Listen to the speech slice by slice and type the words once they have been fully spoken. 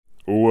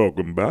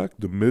Welcome back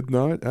to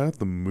Midnight at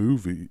the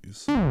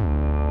Movies.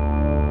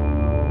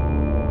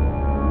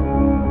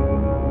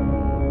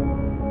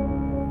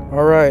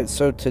 Alright,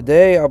 so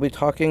today I'll be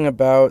talking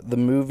about the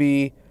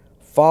movie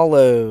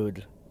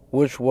Followed,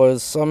 which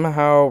was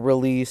somehow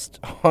released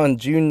on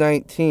June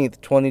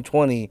 19th,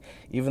 2020,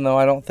 even though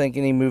I don't think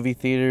any movie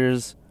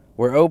theaters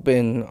were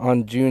open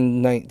on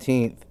June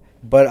 19th.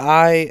 But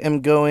I am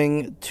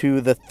going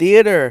to the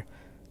theater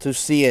to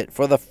see it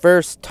for the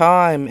first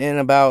time in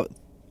about,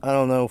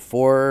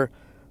 4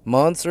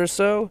 months or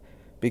so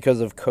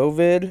because of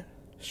COVID.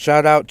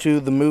 Shout out to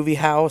the Movie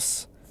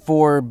House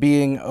for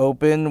being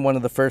open, one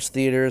of the first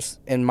theaters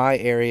in my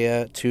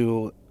area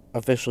to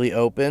officially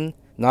open.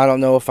 Now, I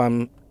don't know if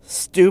I'm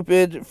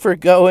stupid for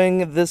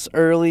going this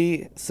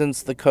early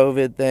since the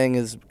COVID thing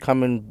is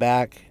coming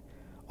back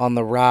on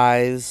the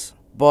rise,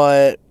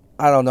 but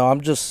I don't know.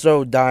 I'm just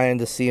so dying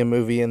to see a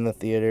movie in the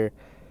theater.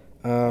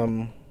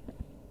 I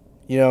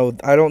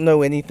don't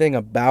know anything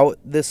about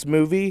this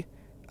movie.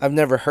 I've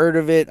never heard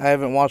of it. I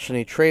haven't watched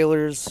any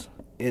trailers.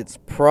 It's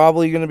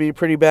probably going to be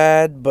pretty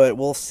bad, but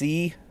we'll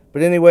see.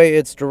 But anyway,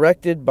 it's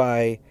directed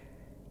by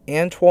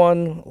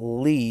Antoine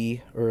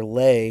Lay,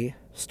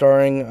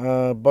 starring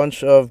a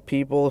bunch of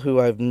people who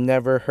I've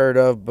never heard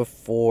of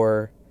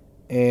before.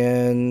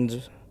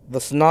 And the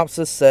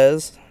synopsis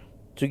says,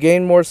 to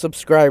gain more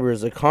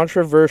subscribers, a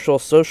controversial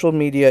social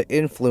media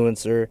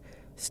influencer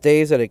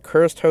stays at a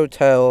cursed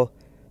hotel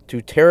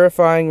to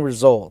terrifying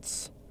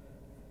results.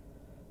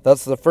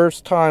 That's the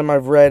first time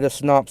I've read a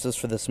synopsis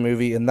for this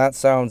movie, and that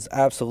sounds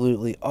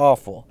absolutely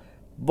awful.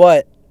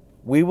 But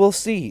we will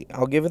see.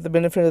 I'll give it the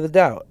benefit of the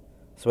doubt.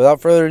 So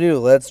without further ado,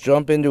 let's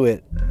jump into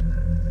it.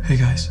 Hey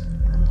guys.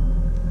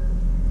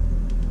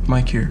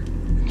 Mike here.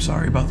 I'm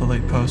sorry about the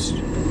late post.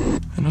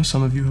 I know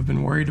some of you have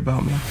been worried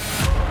about me.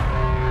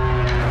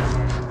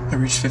 I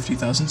reached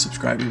 50,000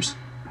 subscribers,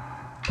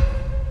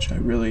 which I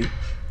really,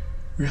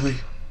 really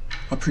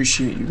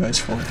appreciate you guys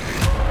for.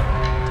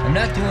 I'm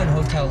not doing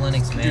Hotel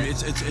Linux, man. Dude,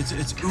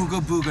 it's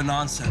ooga booga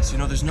nonsense. You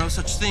know, there's no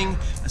such thing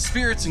as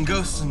spirits and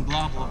ghosts and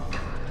blah blah.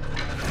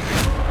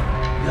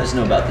 You guys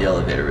know about the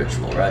elevator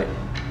ritual, right?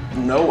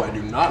 No, I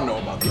do not know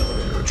about the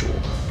elevator ritual.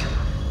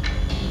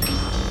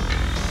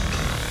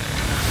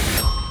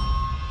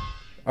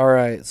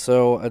 Alright,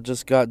 so I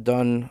just got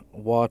done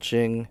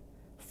watching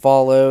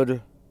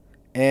Followed,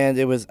 and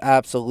it was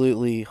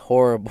absolutely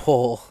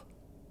horrible.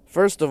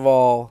 First of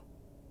all,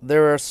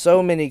 there are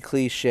so many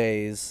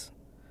cliches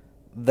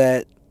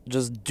that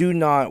just do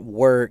not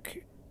work.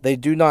 They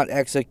do not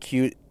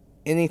execute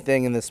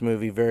anything in this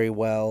movie very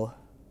well.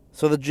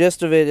 So the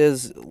gist of it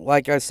is,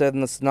 like I said in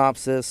the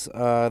synopsis,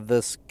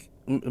 this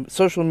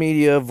social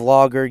media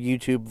vlogger,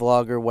 YouTube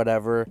vlogger,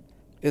 whatever,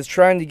 is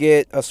trying to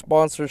get a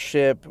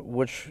sponsorship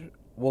which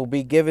will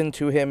be given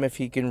to him if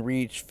he can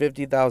reach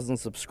 50,000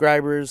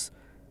 subscribers.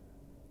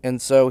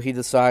 And so he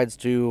decides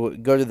to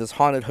go to this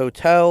haunted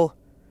hotel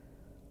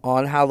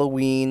on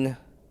Halloween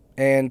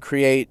and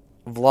create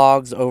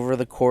vlogs over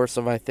the course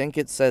of, I think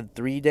it said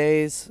 3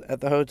 days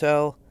at the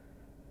hotel,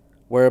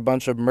 where a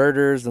bunch of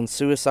murders and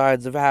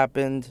suicides have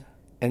happened,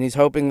 and he's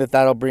hoping that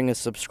that'll bring his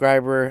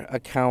subscriber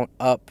account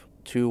up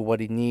to what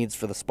he needs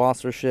for the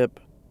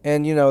sponsorship.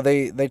 And,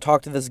 they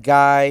talk to this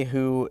guy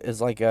who is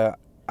like I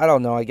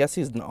guess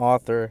he's an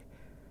author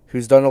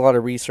who's done a lot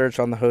of research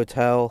on the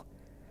hotel.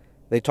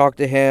 They talk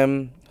to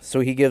him,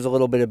 so he gives a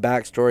little bit of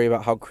backstory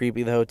about how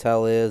creepy the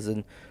hotel is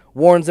and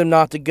warns him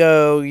not to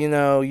go.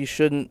 You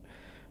shouldn't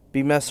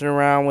be messing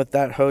around with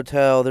that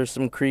hotel. There's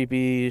some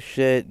creepy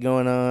shit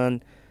going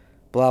on,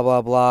 blah,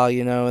 blah, blah,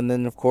 and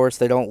then, of course,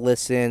 they don't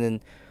listen, and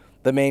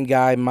the main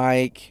guy,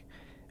 Mike,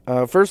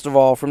 first of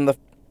all, from the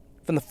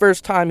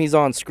first time he's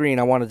on screen,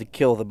 I wanted to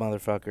kill the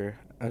motherfucker,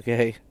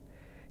 okay?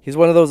 He's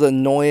one of those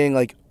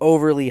annoying,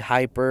 overly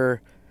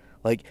hyper,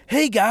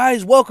 hey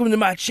guys, welcome to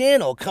my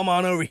channel, come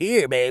on over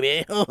here,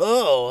 baby,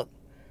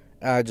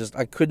 I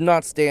could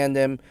not stand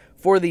him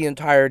for the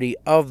entirety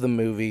of the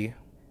movie.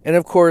 And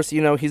of course,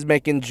 he's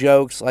making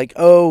jokes like,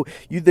 oh,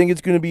 you think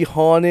it's going to be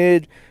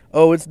haunted?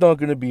 Oh, it's not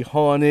going to be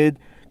haunted.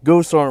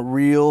 Ghosts aren't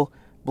real.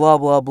 Blah,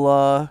 blah,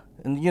 blah.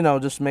 And,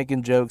 just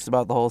making jokes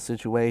about the whole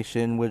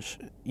situation, which,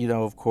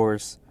 of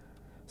course,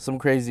 some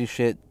crazy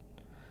shit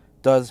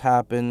does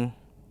happen.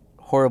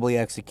 Horribly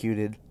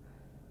executed.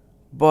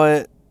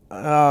 But,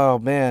 oh,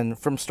 man,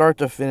 from start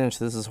to finish,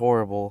 this is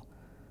horrible.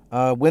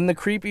 When the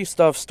creepy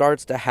stuff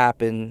starts to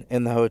happen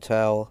in the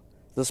hotel,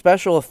 the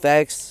special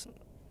effects,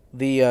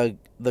 the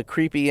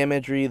creepy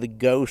imagery, the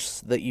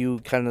ghosts that you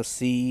kind of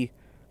see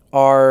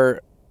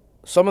are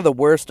some of the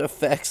worst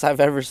effects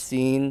I've ever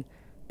seen.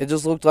 It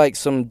just looked like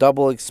some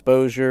double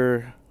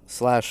exposure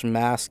 /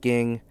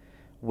 masking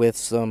with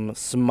some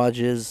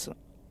smudges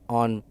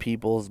on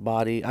people's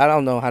body. I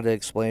don't know how to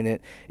explain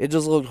it. It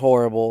just looked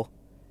horrible.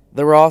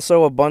 There were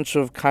also a bunch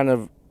of kind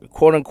of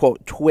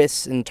quote-unquote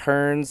twists and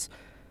turns.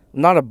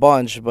 Not a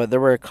bunch, but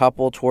there were a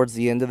couple towards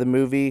the end of the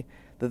movie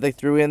that they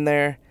threw in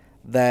there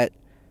that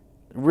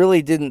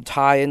really didn't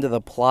tie into the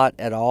plot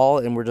at all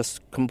and were just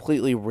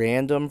completely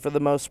random for the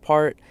most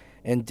part.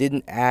 and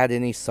didn't add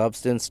any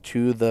substance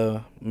to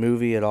the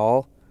movie at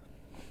all.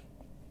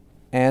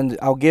 And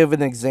I'll give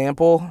an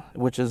example,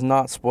 which is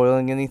not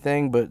spoiling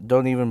anything, but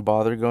don't even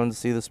bother going to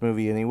see this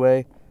movie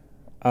anyway.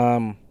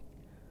 Yeah,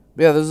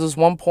 there's this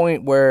one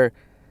point where,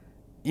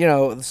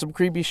 some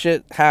creepy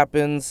shit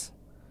happens,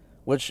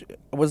 which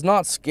was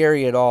not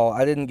scary at all.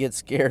 I didn't get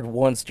scared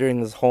once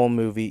during this whole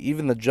movie.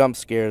 Even the jump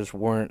scares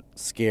weren't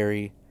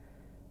scary.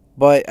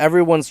 But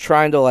everyone's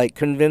trying to,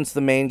 convince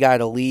the main guy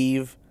to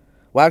leave.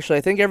 Well, actually,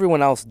 I think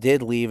everyone else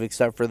did leave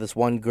except for this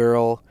one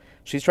girl.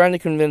 She's trying to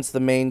convince the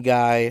main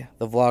guy,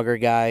 the vlogger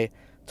guy,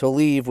 to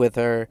leave with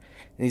her.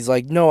 And he's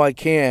like, no, I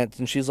can't.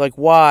 And she's like,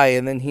 why?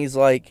 And then he's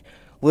like,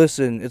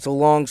 listen, it's a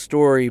long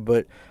story,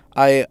 but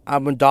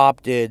I'm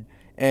adopted.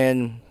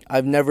 And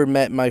I've never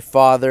met my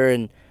father.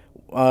 And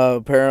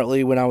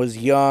apparently when I was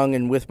young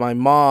and with my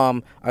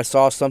mom, I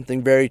saw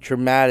something very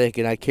traumatic.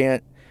 And I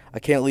can't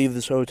leave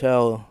this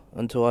hotel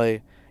until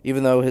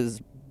even though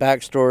his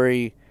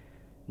backstory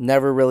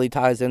never really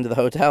ties into the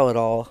hotel at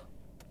all.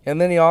 And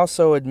then he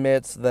also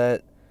admits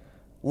that,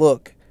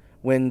 look,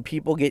 when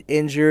people get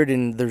injured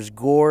and there's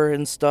gore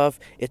and stuff,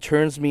 it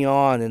turns me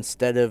on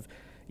instead of,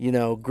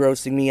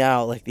 grossing me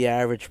out like the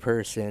average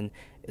person.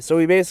 So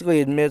he basically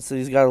admits that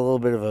he's got a little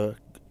bit of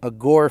a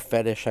gore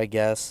fetish, I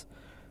guess,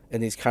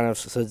 and he's kind of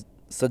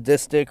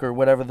sadistic or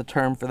whatever the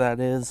term for that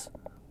is,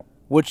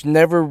 which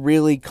never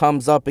really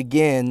comes up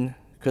again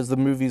because the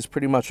movie's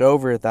pretty much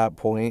over at that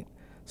point.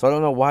 So I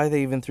don't know why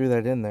they even threw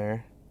that in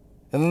there.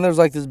 And then there's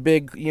this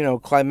big,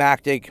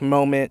 climactic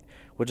moment,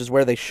 which is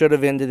where they should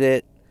have ended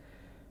it.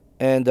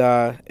 And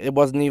it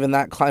wasn't even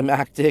that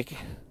climactic.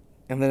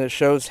 And then it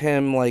shows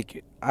him,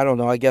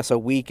 I guess a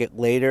week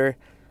later,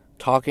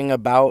 talking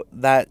about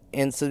that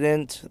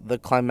incident, the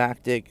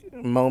climactic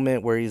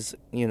moment where he's,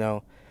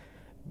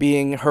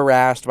 being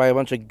harassed by a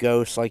bunch of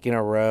ghosts, in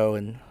a row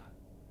and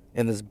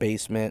in this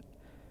basement.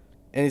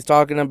 And he's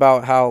talking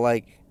about how,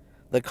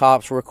 the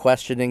cops were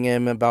questioning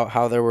him about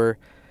how there were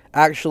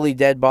actually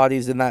dead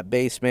bodies in that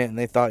basement, and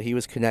they thought he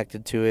was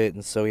connected to it,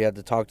 and so he had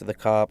to talk to the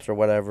cops or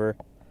whatever.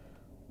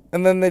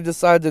 And then they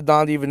decided to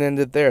not even end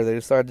it there. They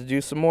decided to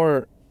do some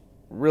more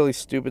really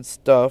stupid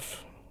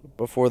stuff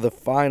before the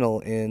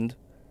final end,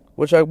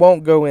 which I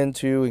won't go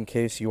into in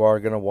case you are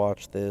going to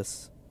watch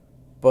this.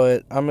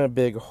 But I'm a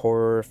big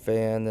horror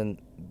fan,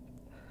 and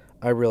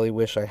I really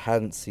wish I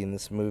hadn't seen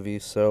this movie,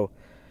 so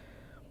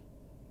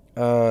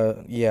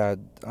yeah,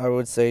 I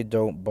would say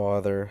don't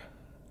bother.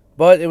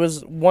 But it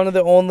was one of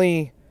the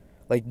only,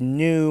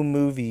 new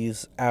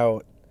movies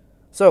out.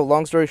 So,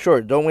 long story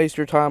short, don't waste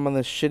your time on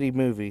this shitty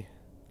movie.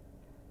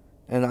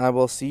 And I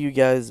will see you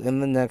guys in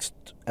the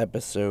next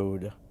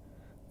episode.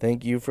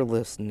 Thank you for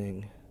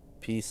listening.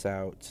 Peace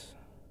out.